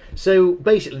 Yeah. So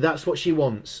basically, that's what she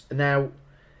wants. Now,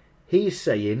 he's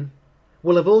saying,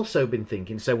 well, I've also been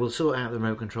thinking, so we'll sort out the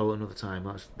remote control another time.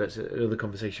 That's another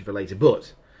conversation for later.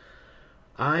 But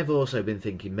I've also been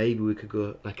thinking maybe we could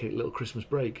go like a little Christmas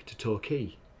break to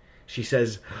Torquay. She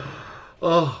says,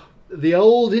 oh, the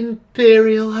old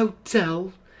Imperial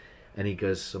Hotel. And he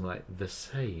goes something like, the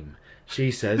same.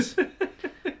 She says,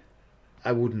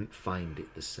 I wouldn't find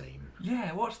it the same.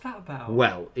 Yeah, what's that about?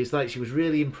 Well, it's like she was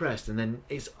really impressed, and then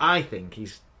I think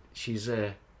she's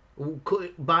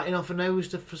biting off her nose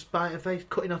to spite her face,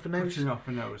 cutting off her nose, Cutting off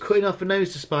a nose. cutting off her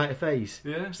nose to spite her face.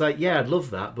 Yeah. It's like, yeah, I'd love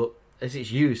that, but as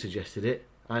it's you who suggested it,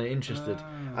 I'm interested.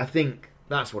 Ah. I think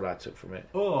that's what I took from it.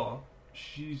 Or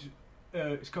she's.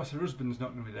 It's because her husband's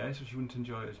not going to be there, so she wouldn't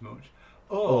enjoy it as much.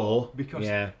 Or, because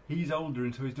yeah. he's older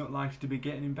and so he's not likely to be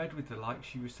getting in bed with her, like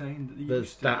she was saying. That he There's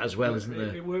used to. that as well, isn't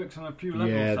there? It works on a few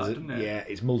levels, Yeah, doesn't it? yeah,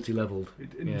 it's multi-leveled.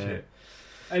 Isn't Yeah. it?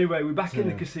 Anyway, we're back in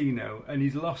the Yeah. casino, and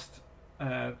he's lost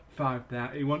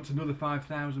 5,000. He wants another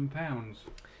 £5,000.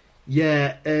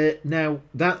 Yeah, now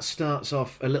that starts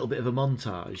off a little bit of a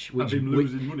montage. Of him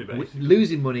losing money, basically.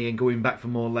 Losing money and going back for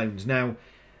more loans. Now,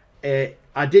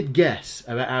 I did guess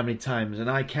about how many times, and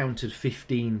I counted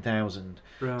 15,000.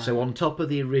 Right. So on top of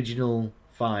the original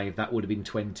 5, that would have been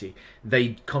 20.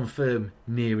 They confirm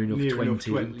near enough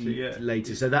 20 yeah.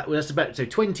 later. So that's about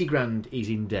 20 grand he's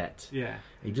in debt. Yeah.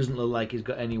 He doesn't look like he's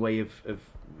got any way of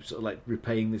sort of like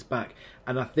repaying this back.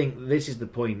 And I think this is the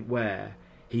point where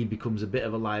he becomes a bit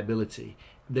of a liability.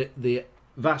 The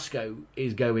Vasco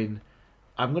is going,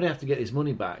 I'm going to have to get this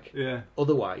money back. Yeah.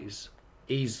 Otherwise,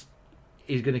 he's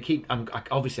going to keep.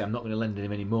 Obviously, I'm not going to lend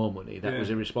him any more money. That Yeah. was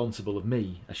irresponsible of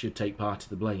me. I should take part of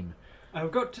the blame.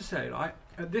 I've got to say, like,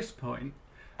 at this point,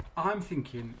 I'm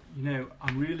thinking,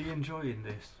 I'm really enjoying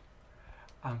this.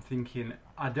 I'm thinking,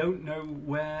 I don't know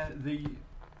where the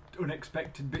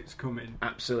unexpected bits come in.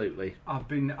 Absolutely. I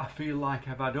feel like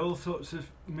I've had all sorts of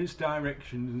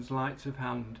misdirections and sleights of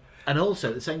hand. And also,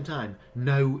 at the same time,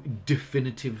 no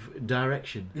definitive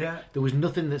direction. Yeah. There was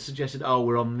nothing that suggested, oh,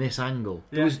 we're on this angle.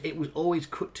 Yeah. It was always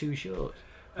cut too short.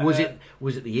 Was it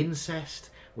the incest?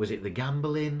 Was it the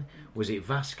gambling? Was it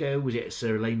Vasco? Was it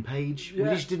Sir Elaine Page? Yeah.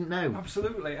 We just didn't know.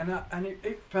 Absolutely, and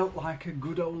it felt like a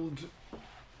good old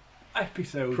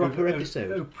episode. Proper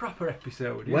episode. A proper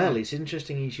episode. Yeah. Well, it's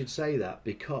interesting you should say that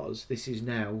because this is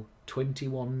now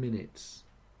 21 minutes.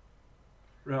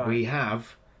 right. We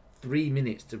have 3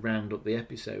 minutes to round up the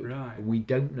episode. Right. And we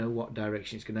don't know what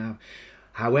direction it's going to have.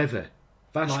 However,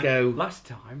 Vasco... Like last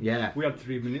time, Yeah. we had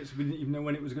 3 minutes. We didn't even know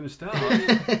when it was going to start.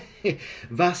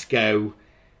 Vasco,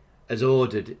 as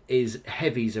ordered, is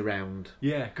heavies around.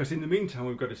 Yeah, because in the meantime,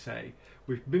 we've got to say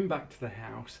we've been back to the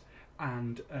house,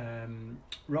 and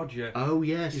Roger. Oh,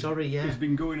 yeah, sorry, yeah. He's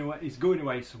been going away. He's going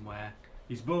away somewhere.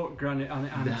 He's bought Granny and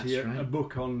Auntie That's right. a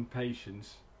book on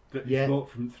patience that Yeah. he's bought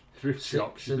from thrift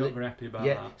shops. She's not that- very happy about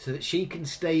yeah, that. so that she can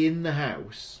stay in the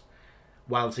house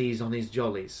whilst he's on his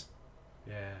jollies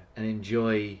Yeah. and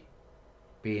enjoy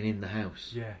being in the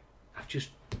house. Yeah.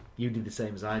 You did the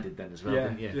same as I did then as well, Yeah,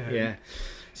 didn't you? yeah.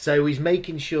 So he's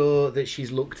making sure that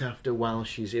she's looked after while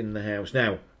she's in the house.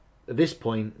 Now, at this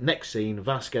point, next scene,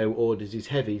 Vasco orders his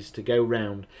heavies to go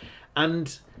round,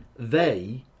 and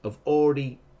they have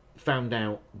already found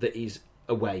out that he's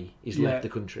away. He's left the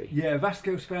country. Yeah,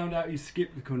 Vasco's found out he's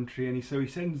skipped the country, and so he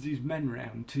sends his men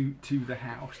round to the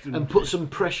house. And put some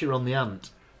pressure on the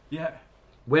aunt. Yeah.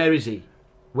 Where is he?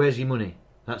 Where's your money?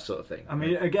 That sort of thing. I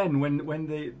mean, again, when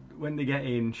they get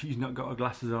in, she's not got her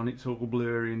glasses on. It's all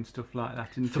blurry and stuff like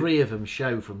that. And 3 of them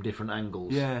show from different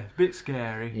angles. Yeah, a bit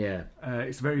scary. Yeah.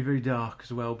 It's very, very dark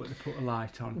as well, but they put a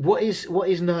light on. What is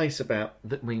nice about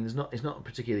that? I mean, it's not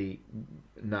particularly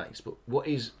nice, but what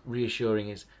is reassuring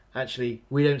is actually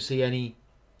we don't see any.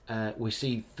 We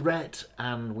see threat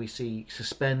and we see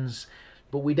suspense,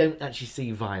 but we don't actually see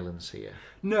violence here.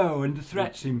 No, and the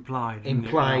threat's implied.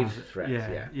 Implied threat.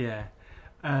 Yeah.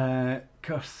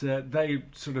 Because they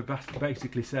sort of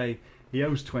basically say he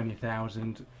owes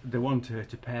 20,000. They want her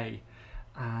to pay,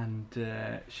 and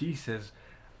she says,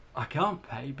 "I can't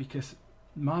pay because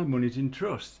my money's in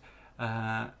trust,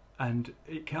 and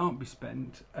it can't be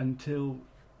spent until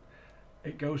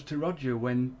it goes to Roger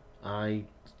when." And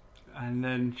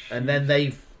then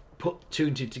they've put 2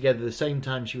 and 2 together the same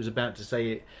time she was about to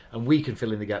say it, and we can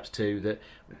fill in the gaps too. That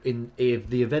in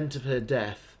the event of her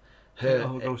death. It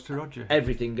all goes to Roger.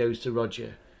 Everything goes to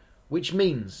Roger, which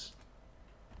means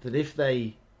that if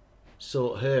they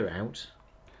sort her out,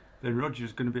 then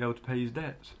Roger's going to be able to pay his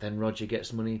debts. Then Roger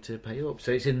gets money to pay up.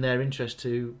 So it's in their interest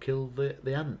to kill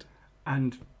the aunt.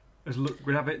 And as look,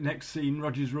 we have it next scene.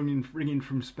 Roger's ringing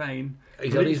from Spain.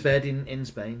 He's on his bed in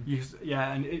Spain.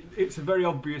 Yeah, and it's a very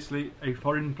obviously a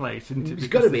foreign place, isn't it? It's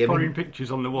got to be foreign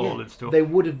pictures on the wall and stuff. They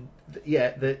would have,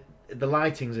 The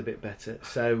lighting's a bit better,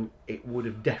 so it would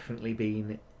have definitely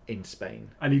been in Spain.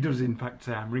 And he does, in fact,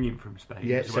 say, I'm ringing from Spain.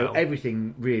 Yeah, as well. so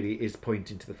everything really is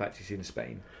pointing to the fact he's in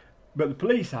Spain. But the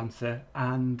police answer,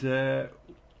 and it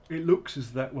looks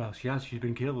as that, well, she's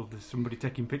been killed. There's somebody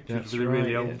taking pictures with a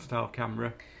really old-style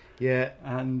camera. Yeah,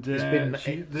 and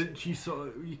she sort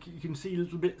of, you can see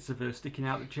little bits of her sticking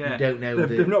out the chair. You don't know.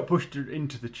 They've not pushed her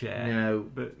into the chair. No,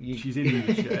 but she's in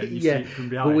the chair. You see it from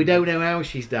behind. But we don't know how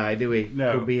she's died, do we?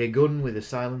 No. Could be a gun with a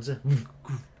silencer.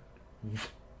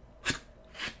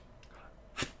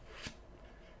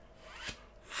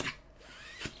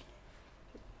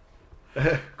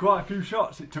 Quite a few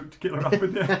shots it took to kill her off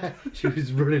with it. She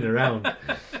was running around.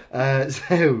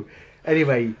 So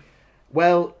anyway,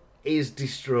 well. Is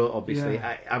distraught, obviously.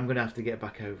 Yeah. I'm going to have to get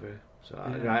back over. So,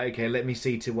 right, okay, let me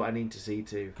see to what I need to see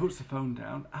to. Puts the phone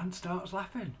down and starts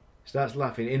laughing. Starts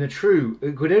laughing in a true,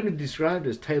 it could only be described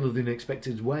as tale of the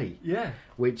unexpected way. Yeah.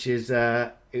 Which is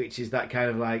that kind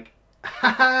of like,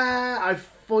 ha ha, I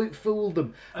fooled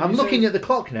them. And I'm looking at the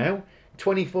clock now,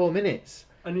 24 minutes.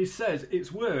 And he says,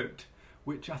 it's worked,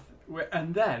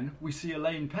 and then we see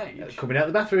Elaine Page. Coming out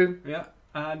the bathroom. Yeah.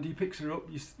 And he picks her up.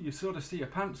 You sort of see her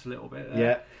pants a little bit.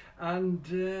 Yeah. And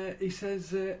he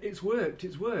says, "It's worked.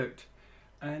 It's worked."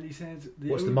 And he says,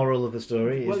 "What's the moral of the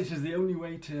story?" Well, he says the only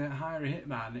way to hire a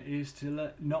hitman is to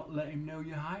not let him know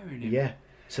you're hiring him. Yeah.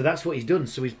 So that's what he's done.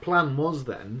 So his plan was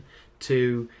then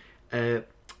to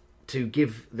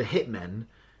give the hitmen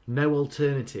no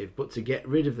alternative but to get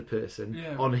rid of the person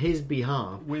on his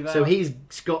behalf. So he's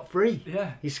scot-free.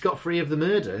 Yeah. He's scot-free of the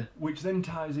murder. Which then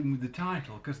ties in with the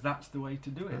title, because that's the way to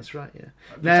do it. That's right, yeah.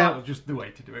 The title's just the way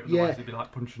to do it, otherwise it'd be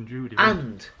like Punch and Judy.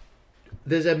 And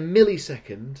there's a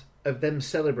millisecond of them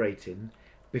celebrating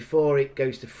before it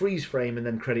goes to freeze frame and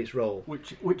then credits roll.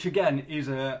 Which again is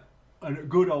a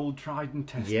good old tried and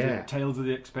tested Tales of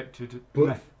the Expected.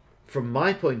 But from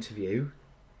my point of view,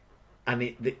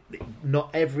 and not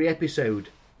every episode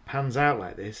pans out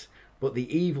like this, but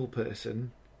the evil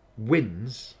person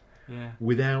wins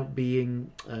without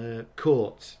being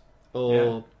caught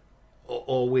or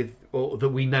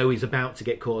that we know is about to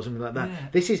get caught or something like that.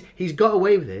 Yeah. He's got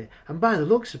away with it, and by the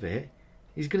looks of it,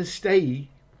 he's going to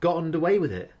got underway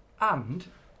with it. And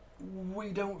we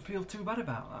don't feel too bad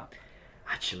about that.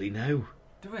 Actually, no.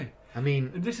 Do we? I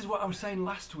mean, and this is what I was saying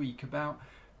last week about.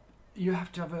 You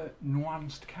have to have a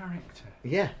nuanced character.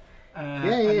 Yeah.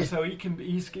 And so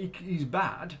he's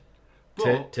bad,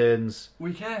 but turns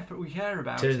we care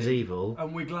about turns him, evil,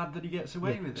 and we're glad that he gets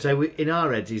away with it. So in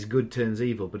our heads, he's good turns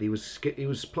evil, but he was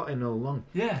plotting all along.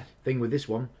 Yeah. Thing with this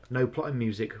one, no plotting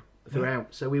music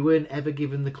throughout, so we weren't ever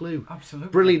given the clue.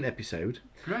 Absolutely. Brilliant episode.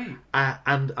 Great.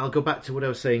 And I'll go back to what I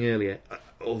was saying earlier.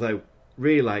 Although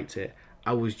really liked it,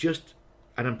 I was just,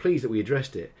 and I'm pleased that we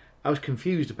addressed it. I was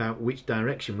confused about which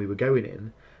direction we were going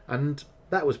in, and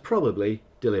that was probably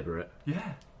deliberate.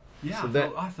 Yeah. Yeah,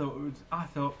 So I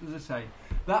thought, as I say,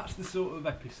 that's the sort of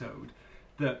episode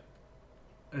that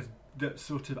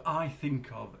sort of I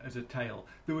think of as a tale.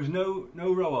 There was no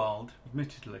Roald,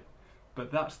 admittedly,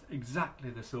 but that's exactly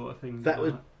the sort of thing That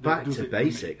was back does to it for me.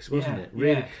 basics, wasn't Yeah, it?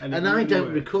 Really. yeah, and And it I really don't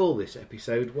worked. recall this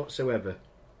episode whatsoever.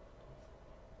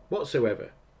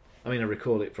 I mean, I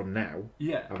recall it from now.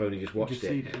 Yeah, I've only just watched You've it.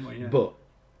 seen it, haven't you? But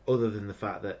other than the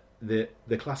fact that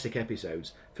the classic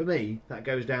episodes, for me, that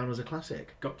goes down as a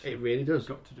classic. Got to. It really does.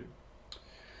 Got to do.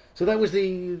 So that was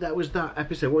that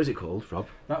episode. What is it called, Rob?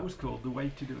 That was called The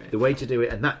Way to Do It. The Way to Do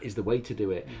It, and that is the way to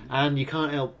do it. And you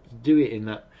can't help do it in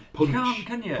that punch. can't,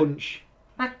 can you? Punch.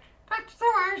 That's the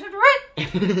way to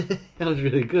do it. That was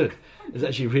really good. It's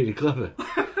actually really clever.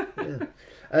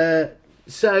 Yeah.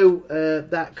 So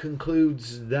that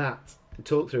concludes that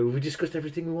talk through. We discussed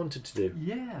everything we wanted to do.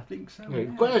 Yeah, I think so.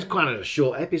 It's quite a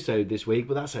short episode this week,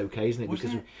 but that's okay, isn't it? Was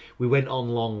Because it? we went on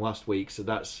long last week, so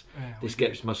that's Yeah, this we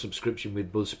gets my subscription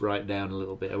with Buzzsprout down a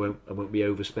little bit. I won't be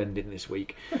overspending this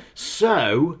week.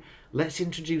 So let's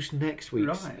introduce next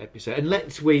week's Right. episode. And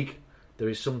next week there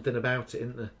is something about it,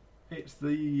 isn't there? It's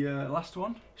the last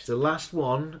one. It's the last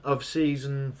one of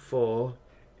season 4,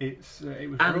 It was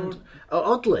and broad-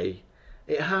 oddly,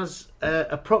 it has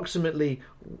approximately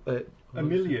a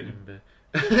million.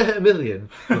 a million.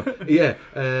 Oh, yeah.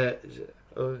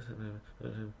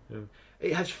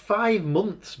 It has 5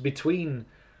 months between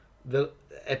the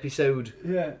episode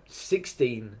Yeah,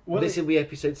 16. Well, This will be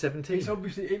episode 17. it's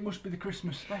obviously it must be the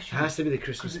Christmas It special. has to be the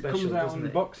Christmas because it special, comes out doesn't on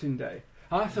it? Boxing Day.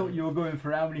 I thought you were going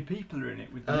for how many people are in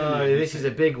it with. the Oh, million. this is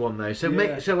a big one though. So,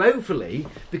 Yeah. so hopefully,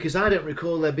 because I don't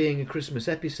recall there being a Christmas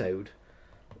episode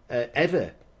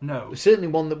ever. No. Certainly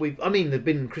one that we've. I mean, there've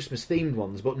been Christmas themed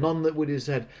ones, but none that would have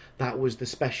said that was the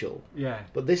special. Yeah.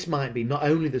 But this might be not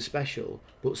only the special,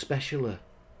 but specialer.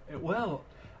 Well,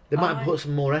 They might I- put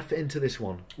some more effort into this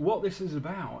one. what this is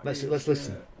about. Let's is,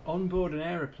 listen. On board an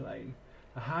aeroplane,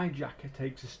 a hijacker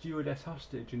takes a stewardess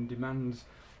hostage and demands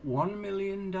 $1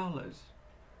 million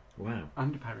Wow.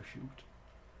 and a parachute.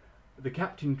 The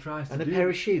captain tries to And a do pair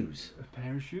of shoes. a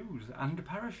pair of shoes and a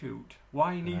parachute.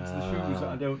 Why he needs the shoes,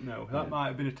 I don't know. That Yeah. might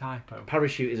have been a typo.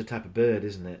 Parachute is a type of bird,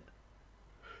 isn't it?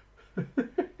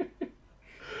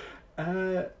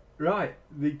 Right,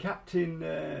 the captain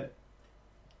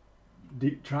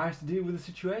tries to deal with the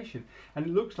situation, and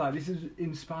it looks like this is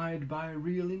inspired by a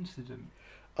real incident.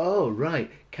 Oh,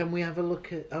 right. Can we have a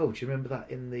look at... Oh, do you remember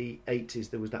that in the 80s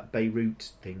there was that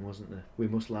Beirut thing, wasn't there? We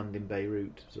must land in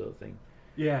Beirut sort of thing.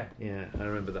 Yeah. Yeah, I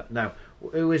remember that. Now,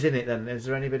 who was in it then? Is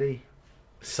there anybody?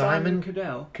 Simon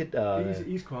Cadell.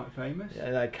 He's quite famous.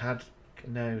 Cad...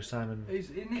 No, Simon...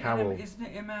 Isn't Cowell. it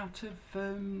him out of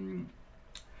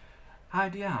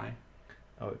IDI?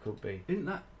 Oh, it could be. Isn't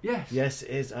that? Yes. Yes, it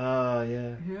is. Ah,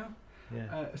 yeah. Yeah.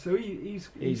 Yeah. So he's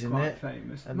He's in quite it.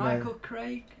 famous. And Michael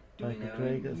Craig. Do we Michael know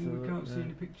Craig, him? that's We the- can't see no.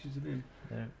 any pictures of him.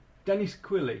 No. Dennis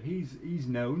Quilly. He's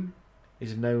known.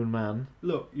 He's a known man.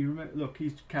 Look, you remember? Look,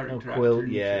 he's character Oh, Quill. actor.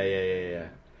 isn't Yeah, he? yeah.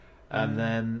 And Um,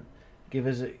 then give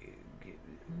us a...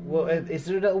 What, is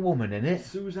there a little woman in it?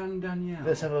 Suzanne Danielle.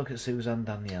 Let's have a look at Suzanne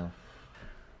Danielle.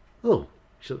 Oh,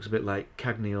 she looks a bit like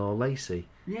Cagney or Lacey.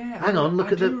 Yeah. Hang on, I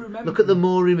do remember. look at the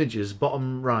more images,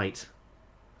 bottom right.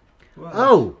 Well,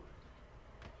 Oh,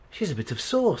 she's a bit of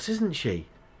sauce, isn't she?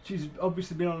 she's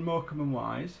obviously been on Morecambe and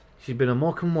Wise. She's been on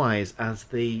Morecambe Wise as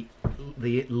the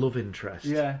love interest.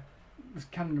 Yeah. It's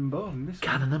Cannonball in this one.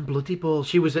 Cannon and Bloody Ball.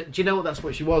 She was. Do you know what? That's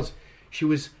what she was. She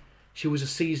was a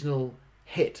seasonal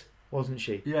hit, wasn't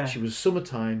she? Yeah. She was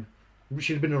summertime.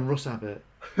 She'd have been on Russ Abbott,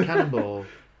 Cannonball,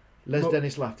 Les Mo-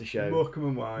 Dennis Laughter Show, Morecambe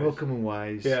and Wise. Morecambe and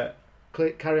Wise. Yeah.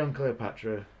 Carry On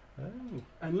Cleopatra. Oh.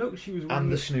 And look, she was one And of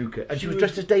the the, snooker. And she she was was-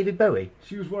 dressed as David Bowie.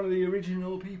 she was one of the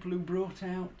original people who brought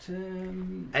out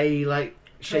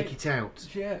Shake It Out.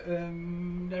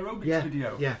 aerobics Yeah,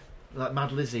 video. yeah. Like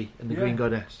Mad Lizzie and the Yeah. Green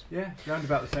Goddess. Yeah, around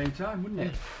about the same time, wouldn't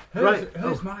it? Hers, Right,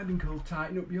 hers oh. might have been called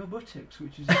Tighten Up Your Buttocks,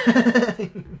 which is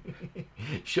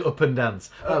Shut Up and Dance.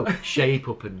 Oh, Shape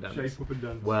Up and Dance. Shape Up and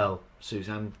Dance. Well,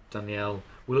 Suzanne, Danielle,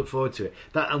 we look forward to it.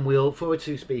 And we look forward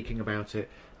to speaking about it.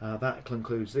 That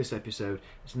concludes this episode.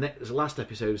 It's the last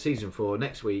episode of season 4.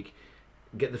 Next week,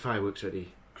 get the fireworks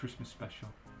ready. Christmas special.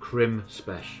 Crim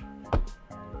Spesh.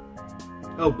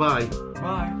 Oh, bye.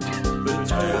 Bye. The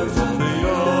tales of